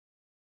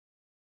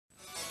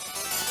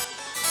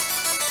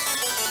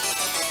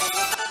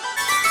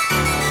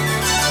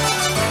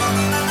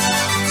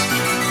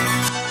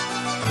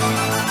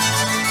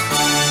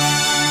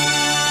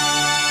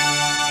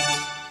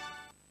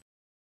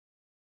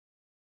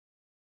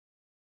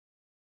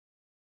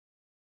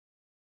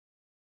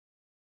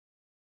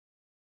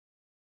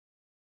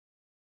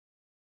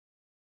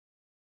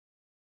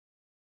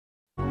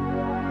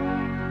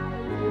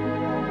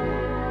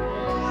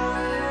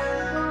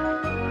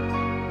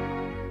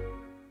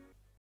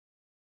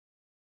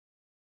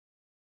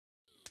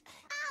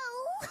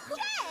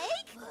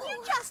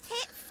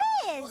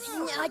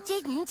stairs. No, I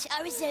didn't.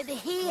 I was over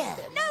here.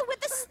 No, with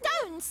the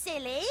stones,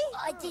 silly.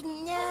 I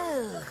didn't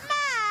know.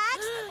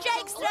 Max!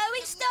 Jake's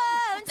throwing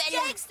stones!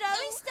 Jake's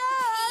throwing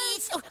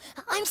stones! Oh,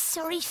 I'm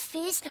sorry,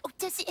 Fizz. Oh,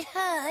 does it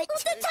hurt? Oh,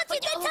 don't touch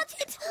it, don't touch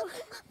it!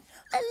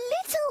 A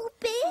little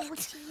bit. Oh,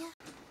 dear.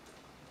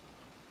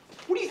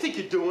 What do you think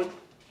you're doing?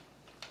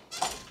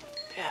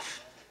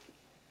 Biff.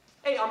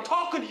 Hey, I'm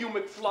talking to you,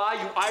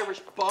 McFly, you Irish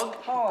bug.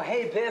 Oh,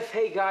 hey, Biff.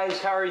 Hey, guys.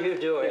 How are you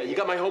doing? Yeah, you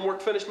got my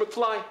homework finished,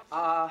 McFly?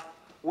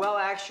 Well,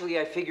 actually,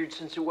 I figured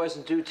since it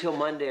wasn't due till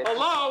Monday.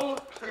 Hello?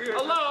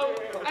 Hello?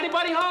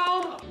 Anybody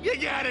home? You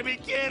gotta be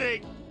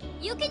kidding!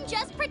 You can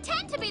just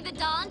pretend to be the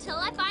doll until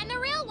I find the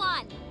real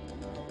one.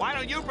 Why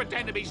don't you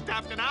pretend to be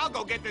stuffed and I'll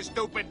go get the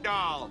stupid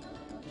doll?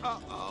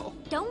 Uh-oh.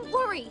 Don't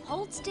worry,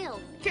 hold still.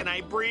 Can I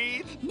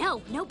breathe?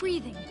 No, no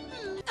breathing.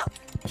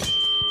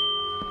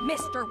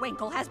 Mr.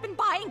 Winkle has been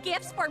buying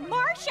gifts for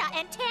Marcia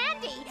and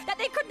Tandy that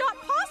they could not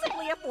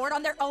possibly afford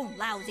on their own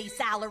lousy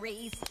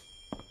salaries.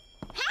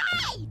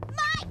 Hey!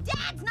 My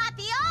dad's not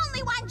the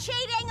only one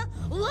cheating!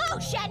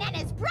 Lucian and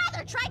his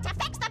brother tried to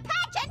fix the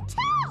pageant,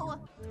 too!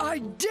 I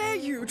dare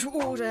you to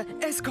order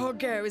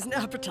escargot as an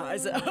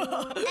appetizer.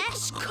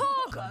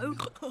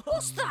 Escargot?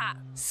 What's that?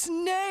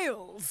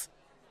 Snails.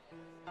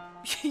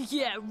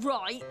 Yeah,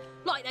 right.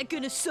 Like they're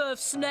gonna serve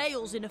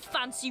snails in a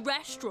fancy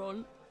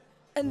restaurant.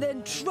 And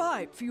then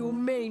tripe for your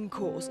main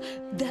course.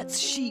 That's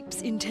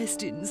sheep's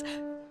intestines.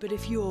 But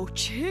if you're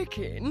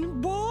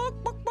chicken...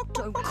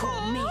 Don't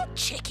call me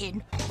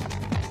chicken.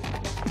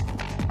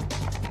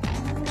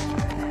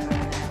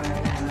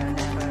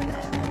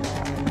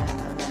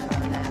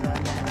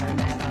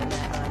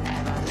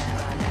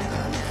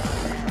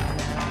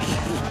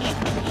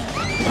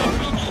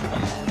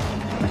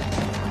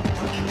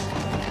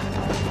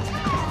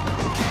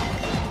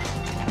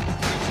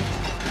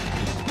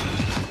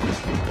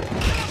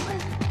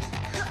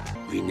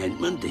 Wie nennt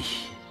man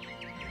dich?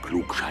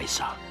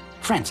 Klugscheißer.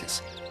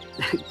 Francis.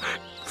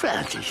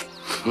 Fertig.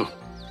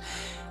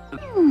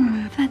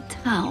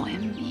 Vertraue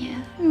mir.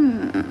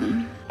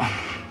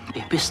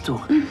 Wer bist du?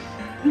 Oh,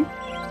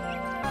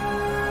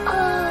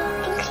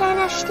 ein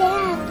kleiner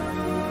Stern.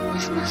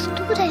 Was machst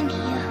du denn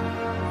hier?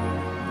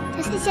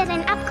 Das ist ja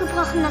dein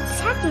abgebrochener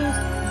Zacken.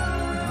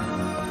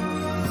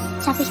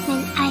 Jetzt habe ich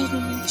meinen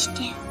eigenen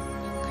Stern.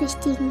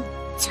 Richtigen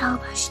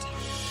Zauberstern.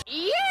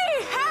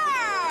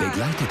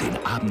 Begleite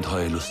den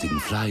abenteuerlustigen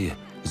Fly,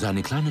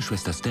 seine kleine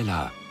Schwester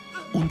Stella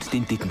und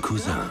den dicken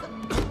Cousin.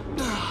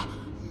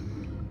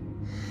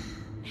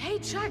 Hey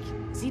Chuck,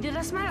 sieh dir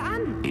das mal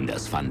an. In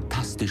das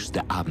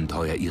fantastischste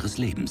Abenteuer ihres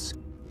Lebens.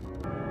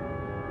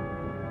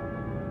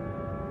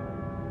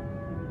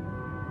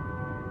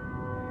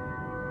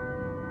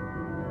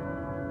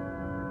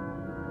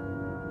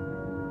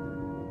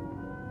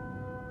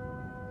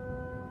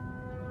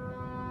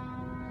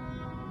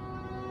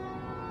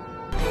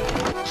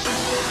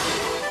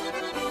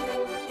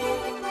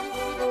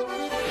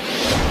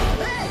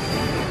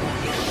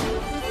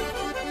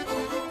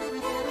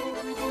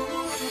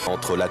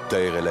 Entre la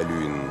Terre et la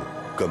Lune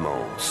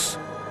commence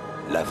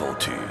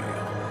l'aventure.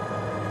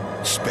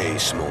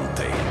 Space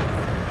Mountain.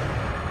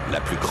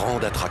 La plus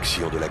grande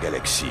attraction de la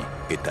galaxie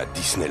est à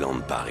Disneyland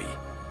Paris.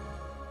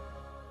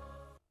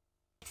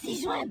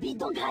 6 juin, un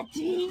bidon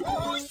gratuit.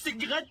 Oh, c'est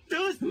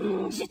gratos!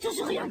 J'ai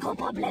toujours eu un gros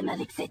problème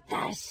avec cette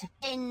tâche.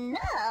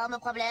 Énorme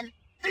problème.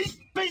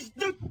 Espèce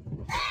de...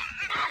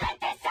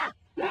 Arrêtez ça!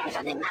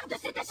 J'en ai marre de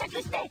cette tâche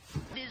incrustée.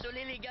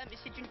 Désolé les gars, mais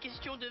c'est une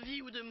question de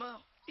vie ou de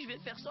mort. Je vais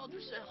faire ça en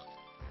douceur.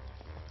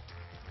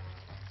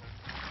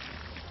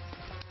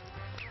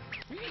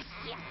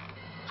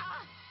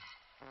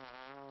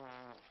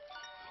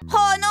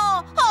 Oh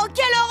non! Oh,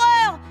 quelle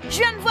horreur! Je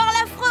viens de voir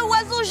l'affreux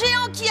oiseau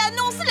géant qui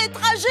annonce les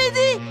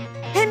tragédies!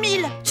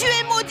 Émile, tu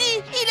es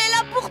maudit! Il est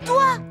là pour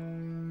toi!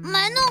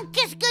 Manon,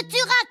 qu'est-ce que tu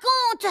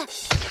racontes?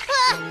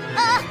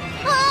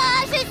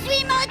 Je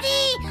suis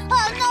maudit!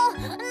 Oh non,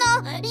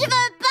 non, je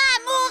veux pas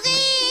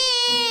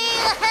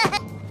mourir!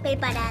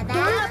 ¿Preparada?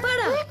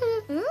 Para.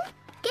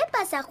 ¿Qué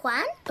pasa,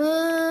 Juan?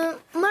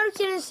 Mar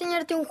quiere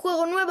enseñarte un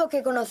juego nuevo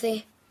que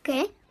conoce.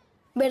 ¿Qué?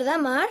 ¿Verdad,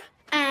 Mar?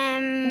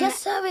 Ya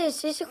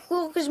sabes, ese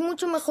juego que es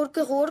mucho mejor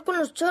que jugar con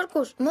los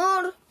charcos.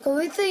 Mar,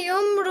 cabeza y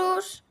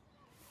hombros.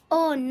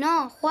 Oh,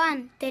 no,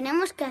 Juan,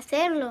 tenemos que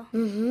hacerlo.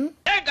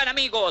 Vengan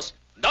amigos,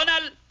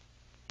 Donald,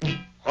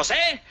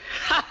 José,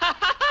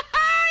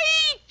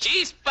 ¡ay,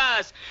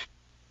 chispas!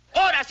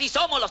 Ahora sí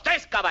somos los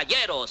 3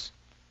 caballeros.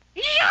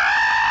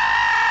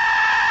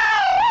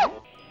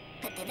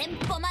 ¡Que te den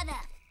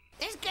pomada!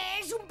 Es que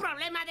es un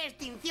problema de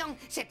extinción.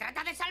 Se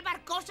trata de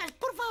salvar cosas,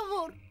 por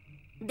favor.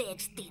 ¿De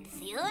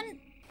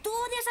extinción? Tú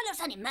odias a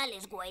los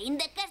animales, Wayne.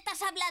 ¿De qué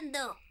estás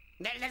hablando?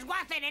 ¡Del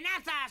desguace,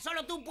 nenaza!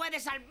 ¡Solo tú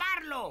puedes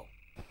salvarlo!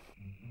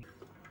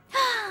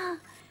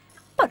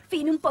 Por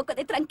fin un poco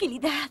de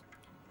tranquilidad.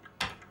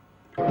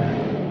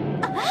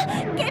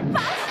 ¿Qué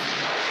pasa?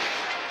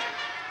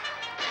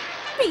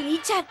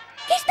 Richard,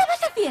 ¿qué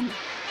estabas haciendo?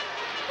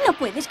 No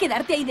puedes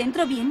quedarte ahí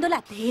dentro viendo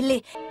la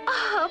tele.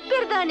 Oh,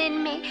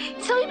 perdónenme,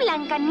 soy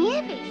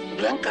Blancanieves.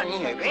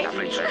 ¿Blancanieves, la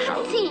princesa?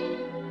 Sí.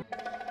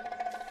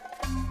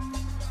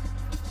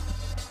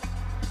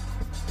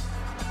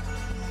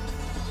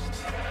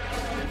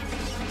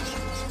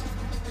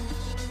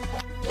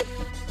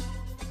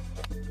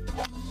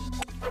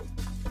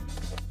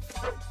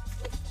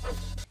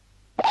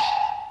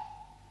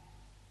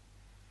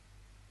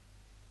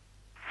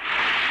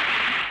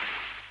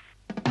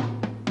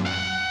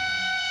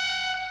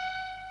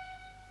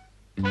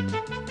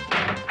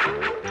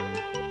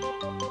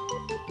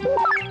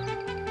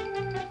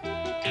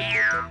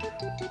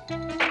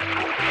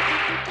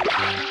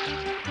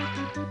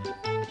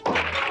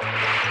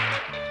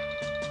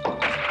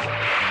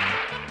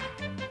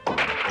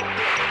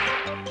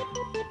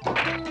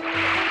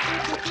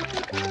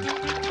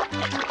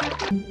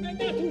 è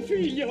nato un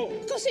figlio!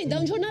 Così, da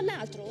un giorno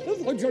all'altro?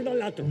 Da un giorno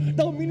all'altro,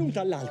 da un minuto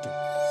all'altro.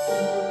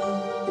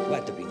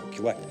 Guarda,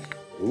 Pinocchio, guarda.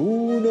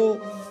 1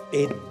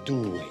 e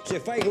 2. Se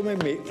fai come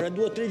me, fra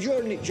 2 o 3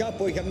 giorni già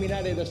puoi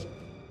camminare da solo.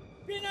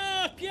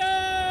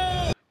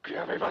 Pinocchio! Che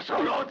aveva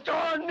solo 8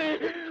 anni!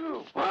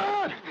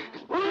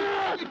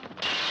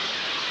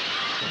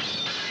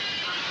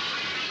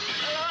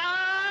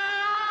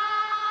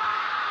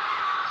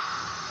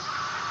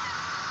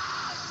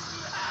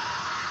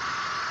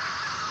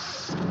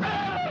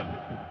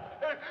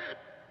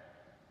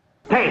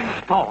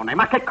 Testone,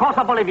 ma che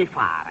cosa volevi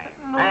fare?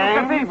 Non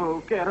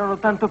capivo che erano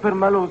tanto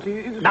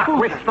permalosi. Scusa. Da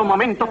questo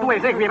momento tu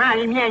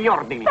eseguirai i miei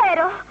ordini.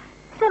 Però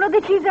sono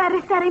decisa a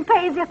restare in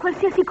paese a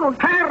qualsiasi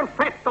costo.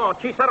 Perfetto,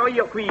 ci sarò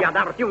io qui a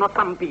darti uno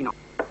stampino.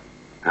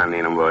 Anni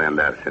non vuole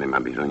andarsene,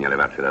 ma bisogna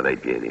levarsela dai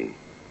piedi.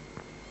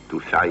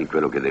 Tu sai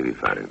quello che devi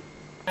fare.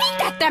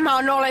 Mitä tämä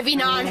on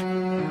olevinaan?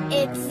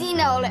 Et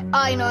sinä ole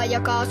ainoa,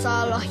 joka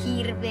osaa olla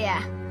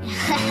hirveä.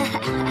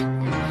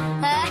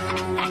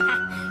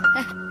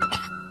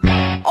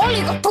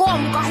 Oliko tuo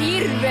muka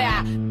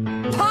hirveä?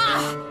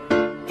 Pah!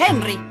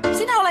 Henri,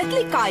 sinä olet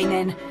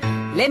likainen.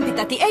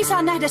 Lempitäti ei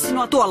saa nähdä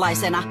sinua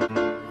tuollaisena.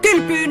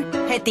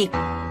 Kylpyyn heti.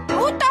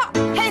 Mutta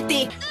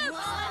heti!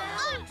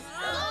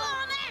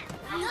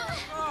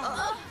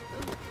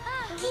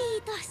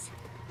 Kiitos.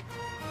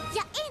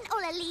 Ja en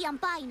ole liian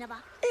painava.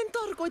 En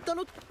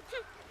tarkoittanut.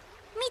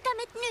 Mitä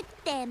me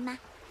nyt teemme?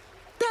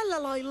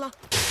 Tällä lailla.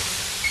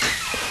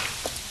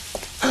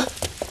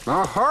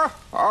 Oho,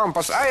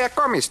 onpas äijä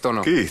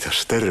komistunut.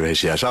 Kiitos,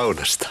 terveisiä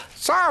saunasta.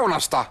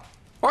 Saunasta?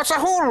 Oot sä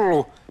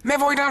hullu? Me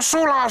voidaan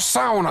sulaa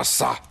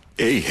saunassa.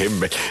 Ei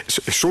hemme,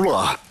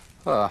 sulaa.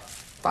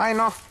 Tai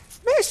no,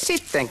 me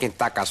sittenkin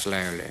takas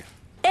löylyyn.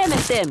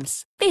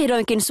 M&M's,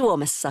 vihdoinkin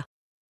Suomessa.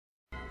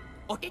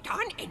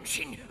 Otetaan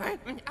ensin.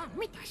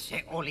 Mitä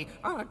se oli?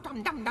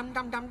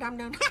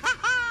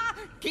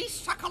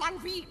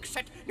 Kissakalan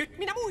viikset. Nyt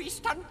minä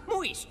muistan.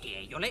 Muisti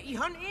ei ole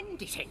ihan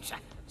entisensä.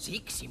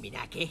 Siksi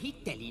minä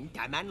kehittelin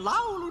tämän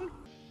laulun.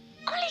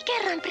 Oli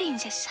kerran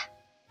prinsessa.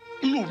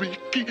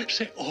 Lumikki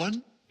se on.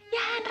 Ja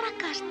hän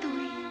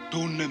rakastui.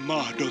 Tunne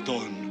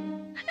mahdoton.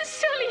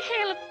 Se oli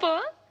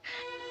helppoa.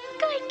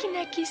 Kaikki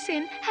näki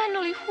sen. Hän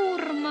oli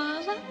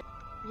hurmaava.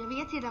 Jag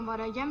vet sedan var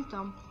du har gömt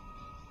dem.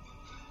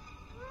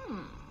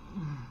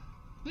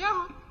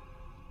 Ja,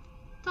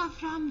 ta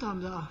fram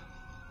dem då.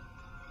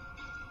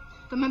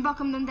 De är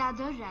bakom den där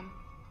dörren.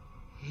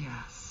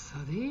 Jaså,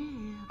 det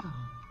är de,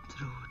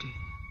 tror du.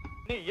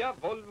 Nya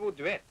Volvo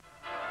Duett.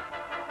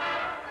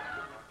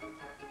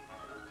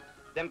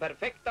 Den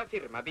perfekta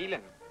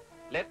firmabilen.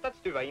 Lätt att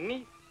stuva in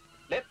i,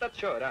 lätt att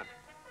köra.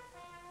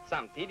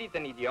 Samtidigt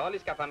den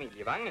idealiska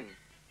familjevagnen.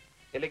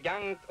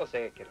 Elegant och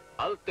säker.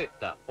 Allt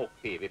detta och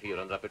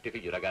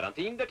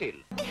PV444-garantin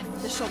därtill.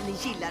 Eftersom ni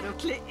gillar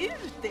att klä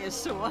ut er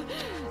så,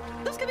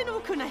 då ska vi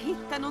nog kunna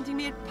hitta någonting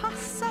mer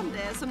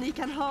passande som ni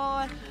kan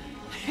ha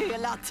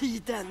hela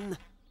tiden.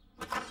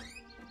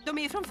 De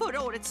är från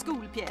förra årets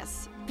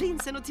skolpjäs,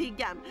 Prinsen och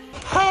Tiggan.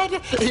 Här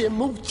är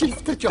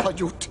motgiftet jag har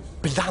gjort.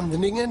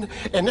 Blandningen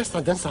är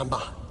nästan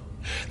densamma.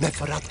 Men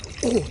för att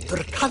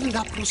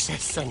återkalla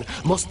processen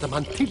måste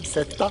man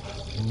tillsätta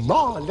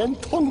malen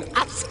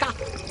tångaska.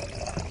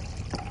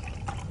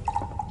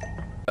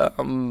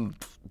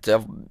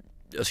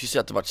 Jag skulle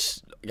säga att det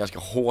varit ganska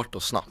hårt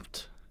och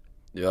snabbt.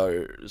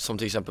 Som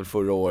till exempel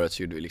förra året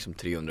så gjorde vi liksom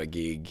 300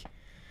 gig.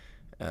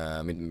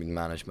 Mitt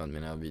management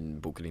menar vi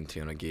bokade in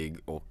 300 gig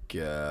och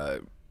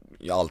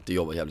jag har alltid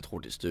jobbat jävligt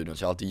hårt i studion.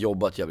 Så jag har alltid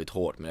jobbat jävligt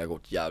hårt, men det har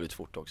gått jävligt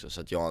fort också.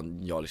 Så att jag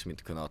har liksom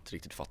inte kunnat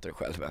riktigt fatta det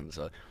själv än.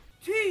 Så.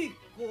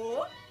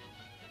 Tyko?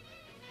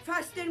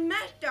 Faster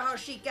Märta har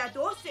skickat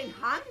oss en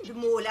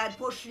handmålad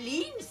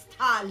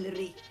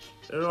porslinstallrik.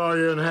 Det var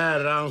ju en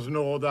herrans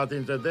nåd att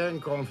inte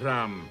den kom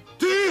fram.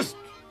 Tyst!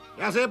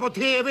 Jag ser på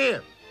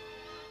TV!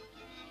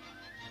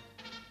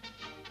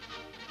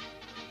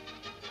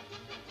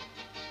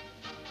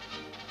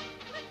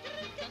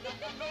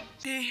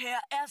 Det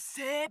här är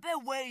säbe,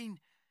 Wayne.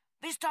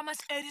 Hvis Thomas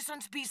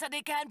Edison spiser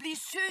det, kan han bli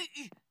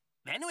syg.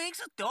 Var nu ikke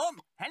så dum.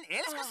 Han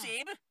elsker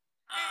sæbe.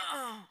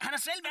 Han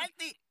har selv valgt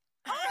det.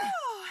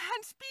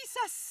 Han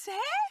spiser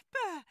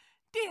sæbe.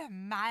 Det er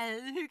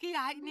meget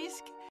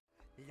hygiejnisk.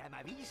 Lad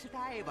mig vise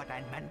dig,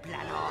 hvordan man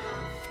blander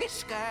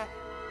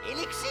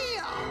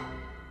fiskeelixir.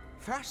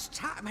 Først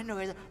tager man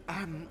noget...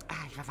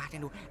 hvad var det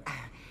nu?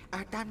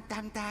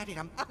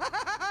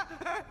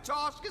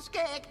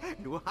 Torskeskæg.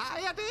 Nu har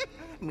jeg det.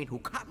 Min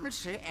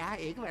hukommelse er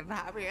ikke, hvad den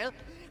har været.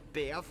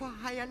 Derfor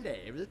har jeg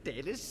lavet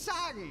denne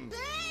sang.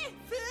 Nej,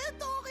 fede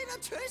Dorin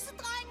og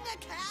tøsedrengen er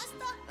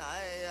kærester.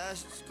 Nej, jeg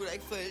skulle da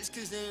ikke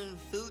forelske sådan en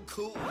fed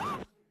ko.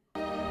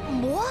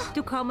 Mor?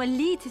 Du kommer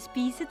lige til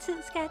spisetid,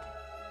 skat.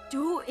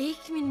 Du er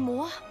ikke min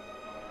mor.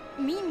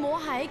 Min mor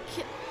har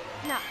ikke...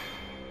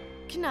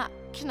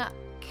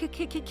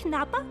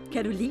 Knapper?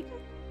 Kan du lide dem?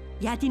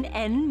 Jeg er din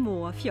anden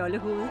mor,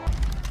 fjollehoved.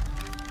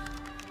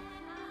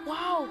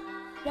 Wow,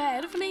 Hvad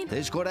er det for en? Det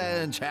er sgu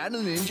da en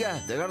ternet ninja.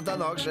 Det kan du da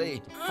nok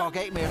se. Fuck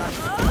af med dig.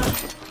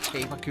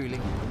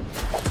 Taberkylling.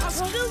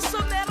 Skrid så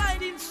med dig,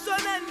 din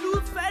søn er en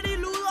ludfattig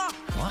luder.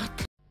 What?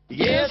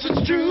 Yes,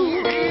 it's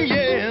true.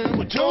 Yeah,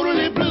 we're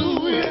totally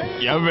blue.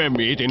 Yeah. Jeg vil være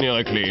med i den her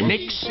reklame.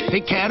 Niks.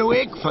 Det kan du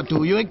ikke, for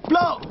du er jo ikke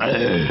blå.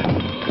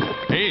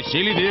 Hey, se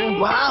lige det.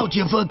 Wow, de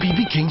har fået B.B.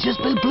 King til at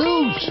spille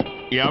blues.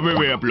 Jeg vil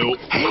være blå.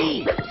 Hey!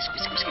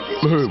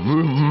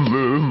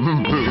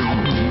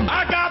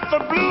 I got the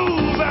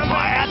blues.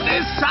 Hvor er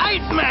det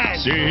sejt, mand!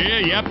 Se her,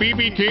 jeg er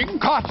B.B. King.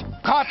 Cut!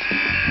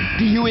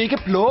 De er jo ikke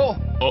blå.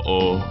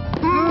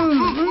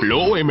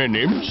 Blå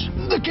M&M's.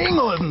 The King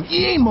åd dem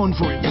i en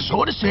mundfuld. Jeg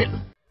så det selv.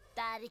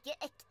 Det er ikke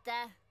ekte.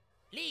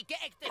 Like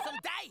ekte som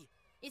deg!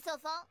 I så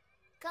fall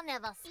kan jeg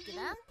vaske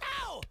det.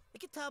 Au!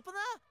 Ikke ta på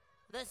det!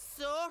 Det er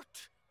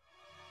sårt.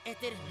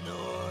 Etter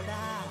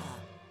Lola.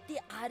 Det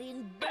er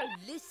en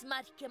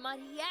bøllesmerke,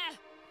 Marie.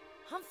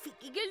 Han fikk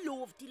ikke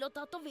lov til å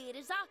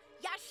tatovere seg.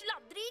 Jeg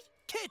sladrer.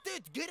 Kutt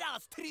ut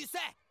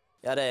grastryse!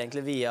 Ja, det er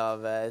egentlig via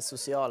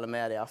sosiale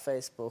medier,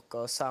 Facebook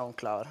og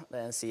SoundCloud. Det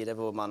er en side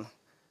hvor man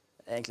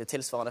egentlig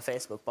tilsvarende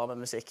Facebook, bare med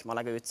musikk. Man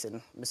legger ut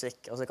sin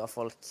musikk, og så kan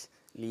folk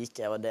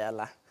like og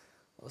dele.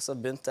 Og så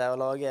begynte jeg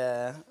å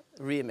lage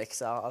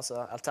remixer,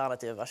 altså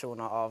alternative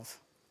versjoner av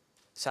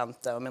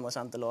kjente og mindre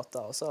kjente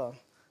låter, og så...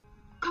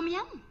 Kom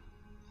igjen!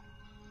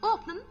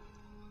 Åpne den!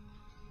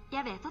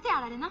 Jeg vet at jeg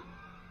er der inne.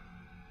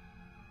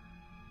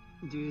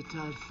 Du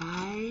tar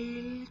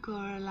feil,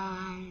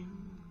 Coraline.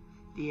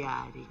 De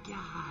er ikke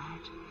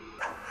her.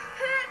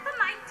 Hør på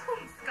meg,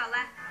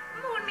 tomskalle.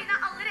 Moren min har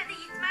allerede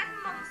gitt meg et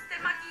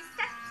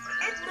monstermagisett.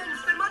 Et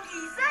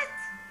monstermagisett?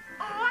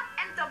 Og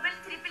en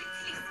dobbelt-trippel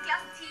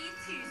klissglass 10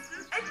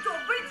 000. Et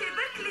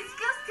dobbelt-trippel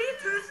klissglass 10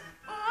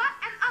 000. Og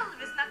en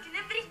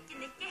alvesnakkende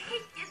vrikkenikke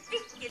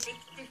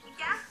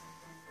hekke-dikke-dikk-dukke.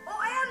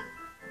 Og en...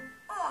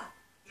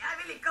 jeg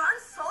vil ikke ha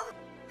en sånn.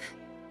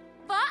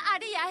 Hva er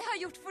det jeg har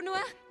gjort for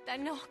noe? Det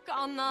er nok,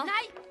 Anna.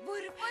 Nei,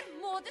 hvorfor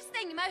må du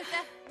stenge meg ute?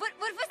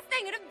 Hvorfor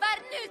stenger du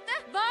verden ute?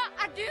 Hva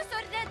er du så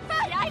redd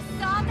for? Jeg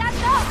sa det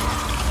nå!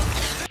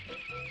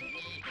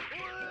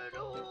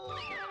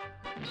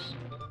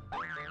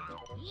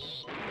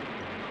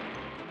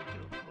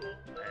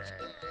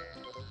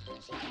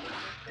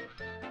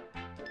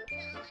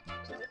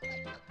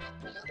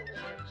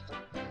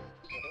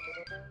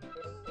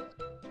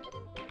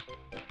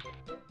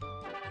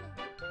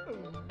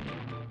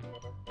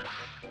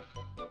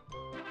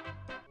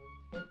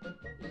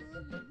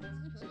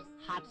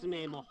発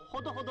明も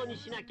ほどほどに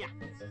しなきゃ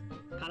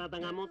体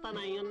が持た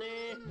ないよね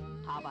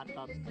カバトッ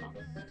ト気分は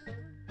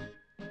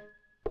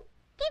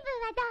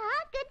どう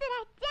グズ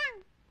ラち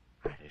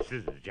あれ、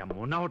すずちゃん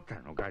もう治った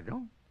のかぞ。ゃ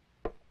ん。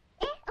お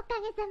か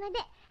げさまで。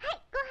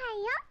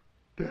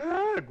は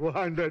い、ご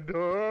飯だと。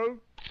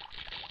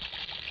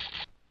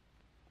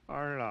あ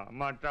ら、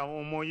また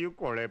重い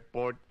これっ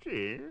ぽっち。だ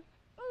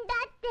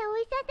ってお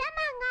医者様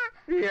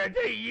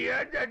が。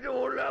嫌だぞ、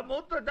俺はも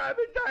っと食べ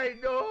たい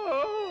の。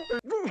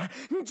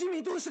ジミ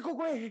ー、どうしてこ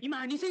こへ？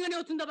今、偽金を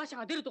積んだ馬車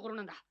が出るところ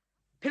なんだ。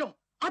ペロ、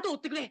後を追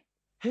ってくれ。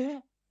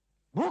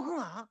僕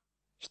が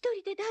一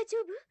人で大丈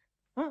夫？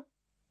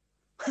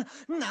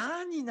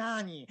なに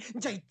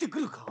じゃあ行って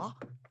くるか。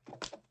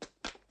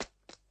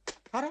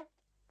あれ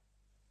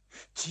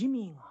ジ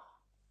ミーが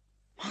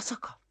まさ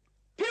か。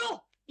ペ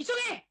ロ、急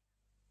げ。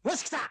よ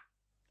し来た。あら？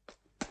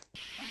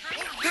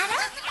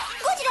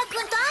ゴジラ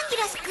君とアンギ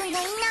ラス君が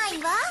いない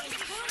わ。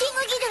キン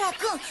グギドラ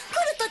君、来る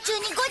途中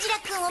にゴジラ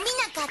君を見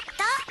なかっ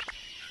た？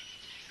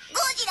ゴ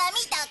ジラ見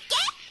たっけ？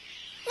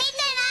見て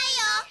ない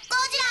よ。ゴ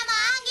ジラも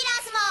アンギラ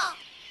スも。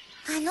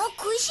あの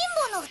食いしん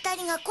坊の二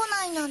人が来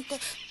ないなんて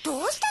ど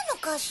うしたの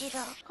かし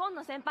ら。今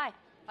野先輩、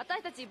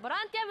私たちボ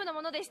ランティア部の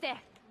ものでして。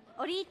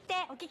折り入って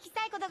お聞きし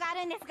たいことがあ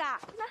るんですが。なん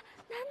で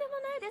も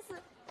ないです。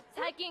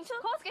最近、コ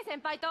ウスケ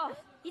先輩と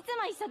いつ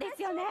も一緒で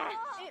すよね。も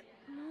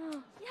う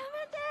や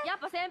めて。やっ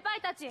ぱ先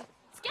輩たち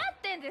付き合っ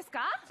てんです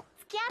か？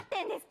付き合っ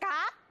てんですか？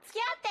付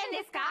き合って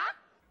んですか？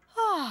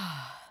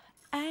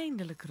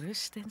 Eindelijk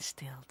rust en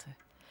stilte.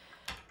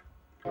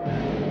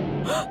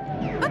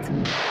 Wat?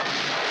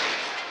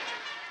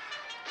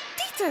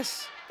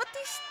 Titus, wat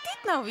is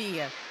dit nou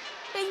weer?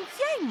 Ben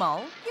jij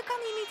mal? Je kan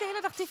hier niet de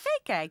hele dag tv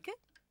kijken.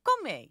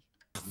 Kom mee.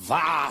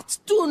 Wat?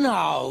 Doe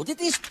nou, dit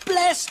is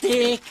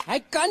plastic.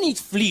 Hij kan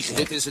niet vliegen.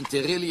 Dit is een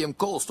beryllium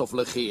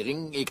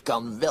koolstoflegering. Ik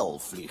kan wel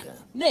vliegen.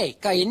 Nee,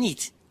 kan je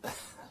niet.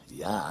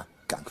 Ja,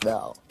 kan ik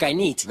wel. Kan je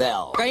niet?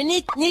 Wel. Kan je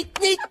niet?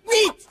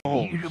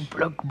 Hier een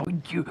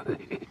plakbandje.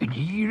 En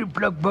hier een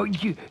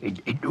plakbandje.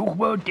 En nog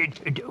wat. Ik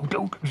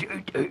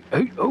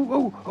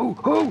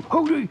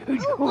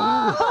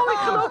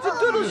geloof de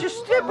tunnels je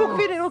stripboek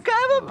weer in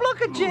elkaar wil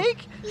plakken, Jake.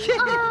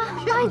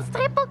 Ga je het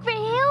stripboek weer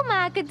heel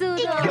maken,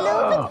 Doodle? Ik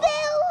geloof het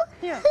wel.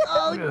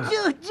 Oh,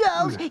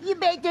 Doodles, je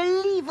bent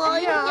een lief hoor.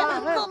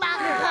 Ja, kom maar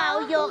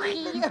gauw,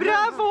 jochie.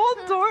 Brave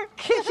hond hoor.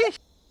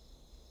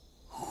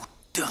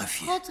 Durf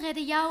je? God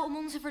redde jou om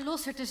onze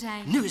verlosser te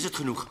zijn. Nu is het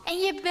genoeg. En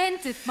je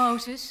bent het,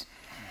 Mozes.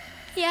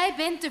 Jij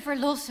bent de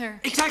verlosser.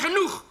 Ik zei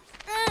genoeg!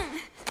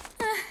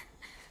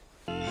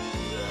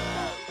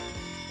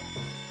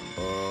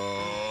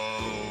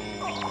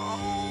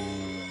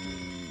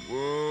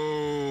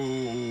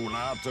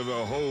 Laten we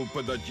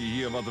hopen dat je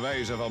hier wat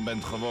wijzer van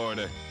bent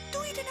geworden.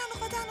 Doe je er nou nog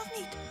wat aan of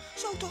niet?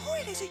 Zo te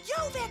horen is het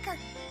jouw wekker.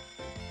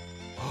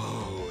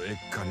 Oh, ik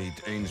kan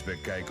niet eens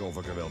bekijken of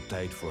ik er wel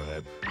tijd voor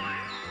heb.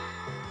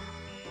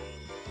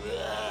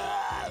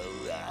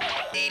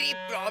 तेरी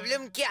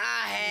प्रॉब्लम क्या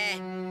है?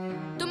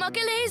 तुम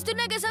अकेले इस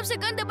दुनिया के सबसे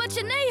गंदे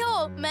बच्चे नहीं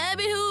हो, मैं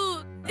भी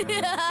हूँ।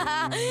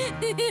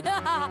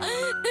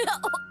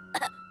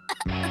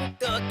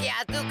 तो क्या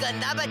तू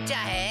गंदा बच्चा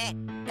है?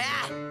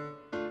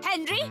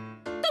 हेनरी,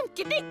 तुम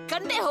कितने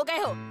गंदे हो गए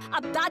हो।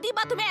 अब दादी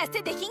माँ तुम्हें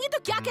ऐसे देखेंगी तो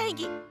क्या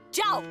कहेंगी?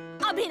 जाओ,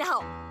 अभी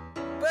नहाओ।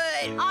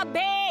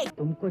 अबे!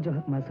 तुमको जो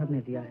हक मजहब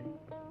ने दिया है,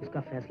 उसका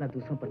फैसला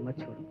दूसरों पर मत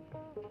छोड़ो।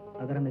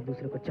 अगर हम एक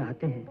दूसरे को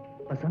चाहते हैं,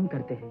 पसंद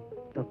करते हैं,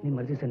 तो अपनी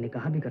मर्जी से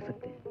निकाह भी कर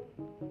सकते हैं।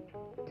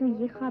 तो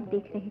ये ख्वाब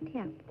देख रहे थे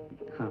आप?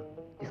 हाँ,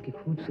 जिसकी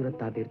खूबसूरत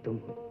ताबीर तुम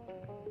हो।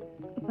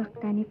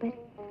 वक्त आने पर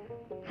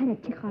हर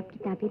अच्छे ख्वाब की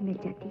ताबीर मिल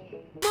जाती है।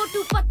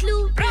 मोटू पतलू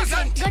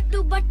प्रेजेंट, गट्टू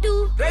बट्टू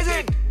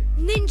present,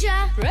 Ninja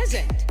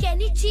present,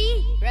 Kenichi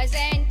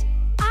present.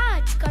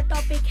 आज का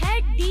टॉपिक है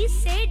डी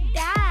से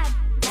डैड।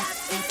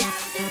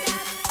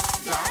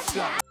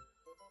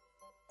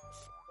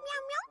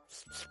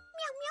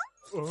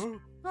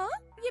 हाँ?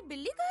 ये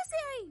बिल्ली कहाँ से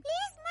आई?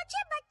 प्लीज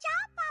मुझे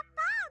बचाओ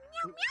पापा।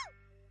 म्याऊ म्याऊ।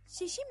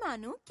 शिशी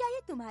मानू, क्या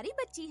ये तुम्हारी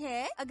बच्ची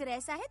है? अगर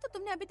ऐसा है तो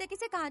तुमने अभी तक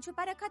इसे कहाँ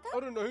छुपा रखा था?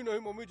 अरे नहीं नहीं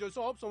मम्मी, जैसा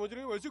आप समझ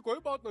रही हो वैसी कोई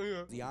बात नहीं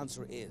है। The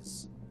answer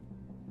is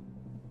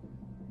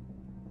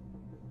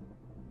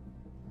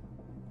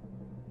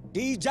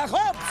D.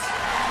 Jacobs.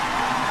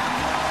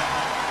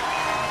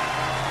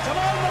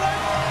 Jamal Murray.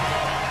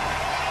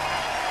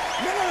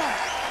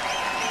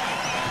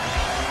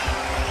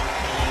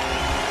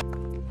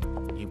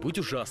 Не будь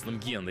ужасным,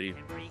 Генри.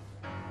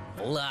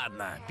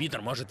 Ладно,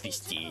 Питер может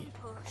вести.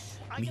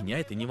 Меня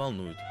это не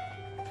волнует.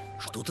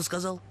 Что ты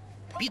сказал?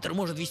 Питер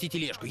может вести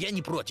тележку, я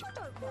не против.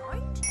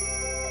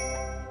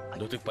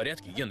 Ну ты в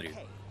порядке, Генри?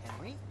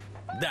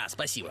 Да,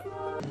 спасибо.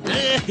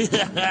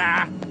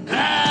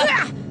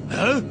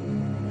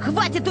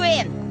 Хватит,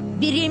 Уэйн!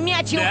 Бери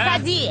мяч и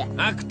уходи!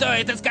 А кто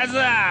это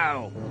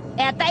сказал?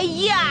 Это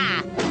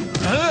я!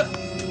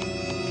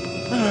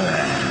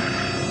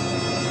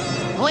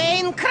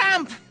 Уэйн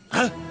Крамп!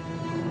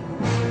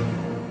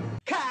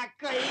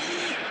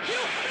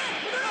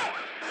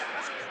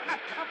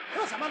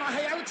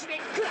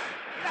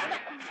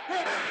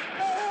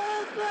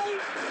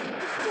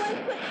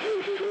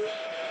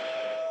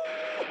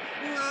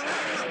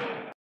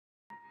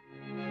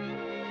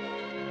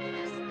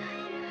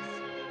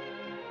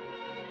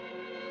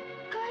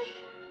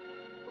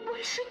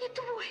 Больше не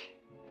твой.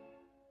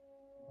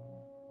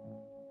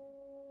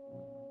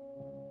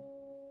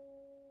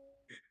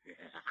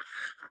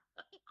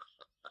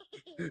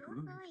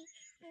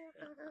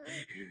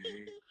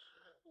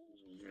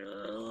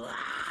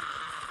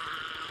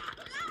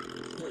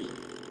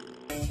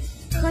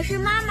可是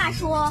妈妈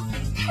说，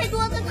太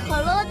多的可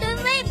乐对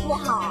胃不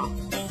好。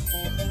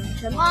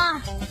什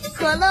么？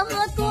可乐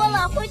喝多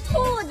了会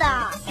吐的。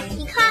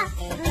你看，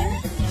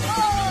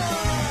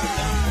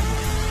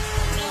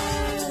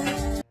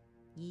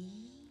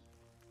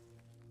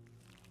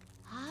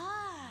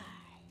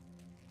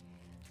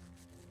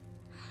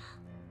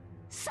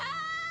三！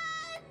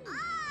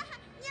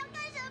你要干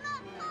什么？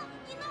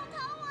你弄疼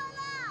我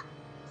了。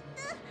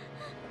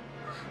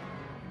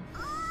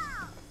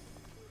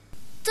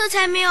这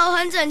才没有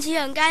很整齐、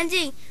很干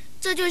净。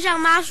这就像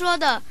妈说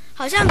的，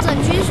好像整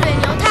群水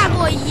牛踏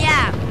过一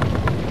样，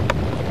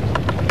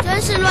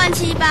真是乱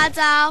七八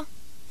糟。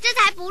这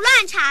才不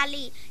乱，查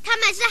理，他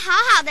们是好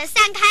好的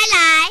散开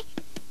来，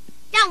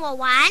让我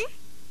玩。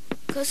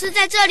可是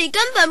在这里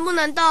根本不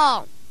能动。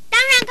当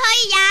然可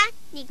以呀，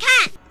你看。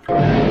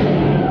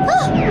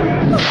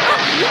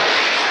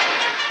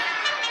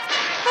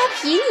阿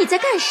皮，你在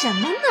干什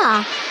么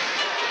呢？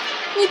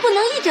你不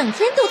能一整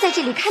天都在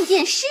这里看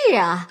电视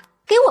啊！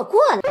给我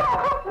过来！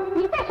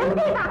你在什么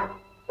地方？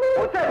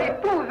我在你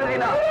肚子里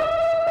呢。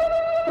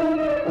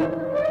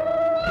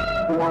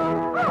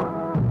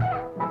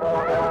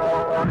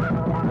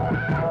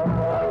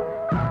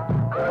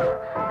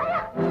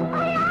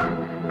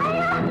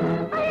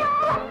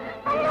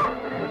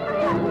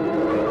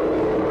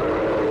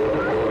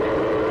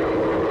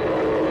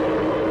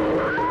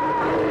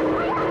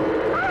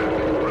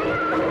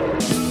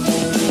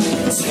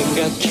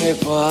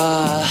생각해봐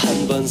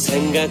한번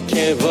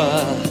생각해봐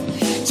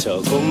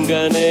저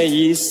공간에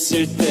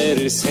있을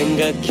때를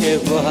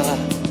생각해봐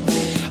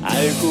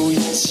알고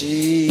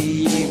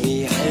있지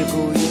이미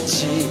알고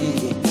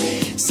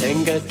있지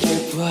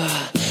생각해봐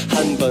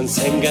한번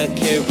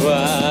생각해봐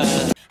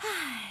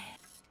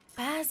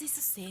Paz e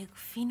sossego,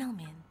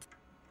 finalmente.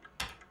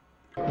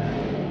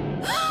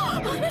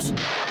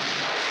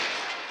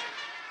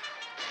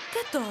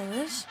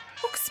 Catolas,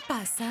 o que se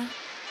passa?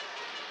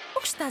 O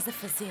que estás a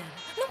fazer?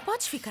 Não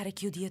podes ficar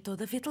aqui o dia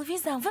todo a ver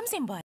televisão. Vamos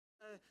embora.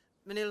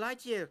 Meneer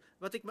Lightyear,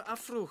 wat ik me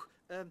afvroeg.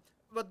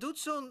 Wat doet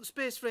zo'n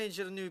Space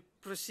Ranger nu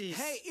precies?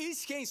 Hij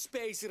is geen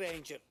Space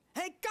Ranger.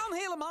 Hij kan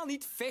helemaal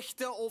niet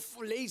vechten of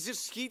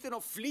lasers schieten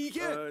of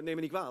vliegen. Neem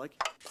me niet kwalijk.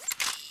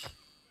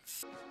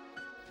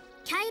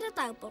 Kære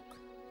dagbók.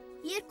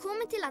 Ég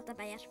komin til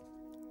Latabæjar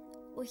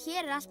og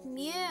hér allt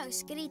mjög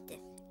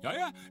skrítið.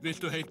 Jæja,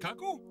 viltu heitt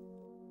kakó?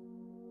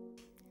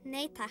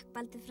 Nei takk,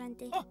 Baldur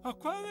frændi.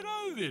 Hvað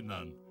að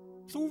vinnan?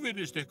 Þú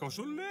virðist eitthvað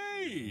svo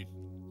leið.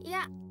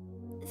 Já,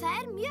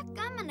 það mjög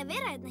gaman að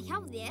vera hérna hjá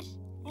þér.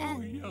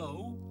 Já.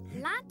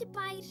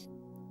 Latibær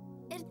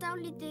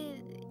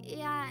dálítið,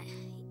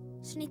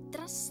 svona í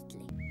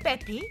drastli.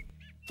 Pepi,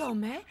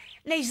 Tome,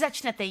 než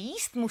začnete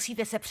jíst,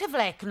 musíte se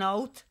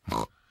převléknout.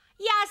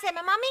 Já jsem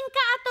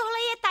maminka a tohle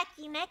je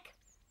tatínek.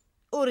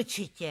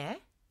 Určitě?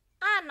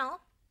 Ano.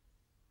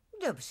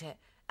 Dobře,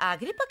 a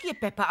kdy pak je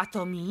Pepa a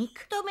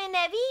Tomík? To my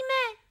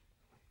nevíme.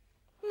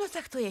 No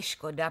tak to je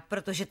škoda,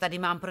 protože tady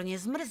mám pro ně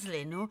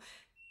zmrzlinu.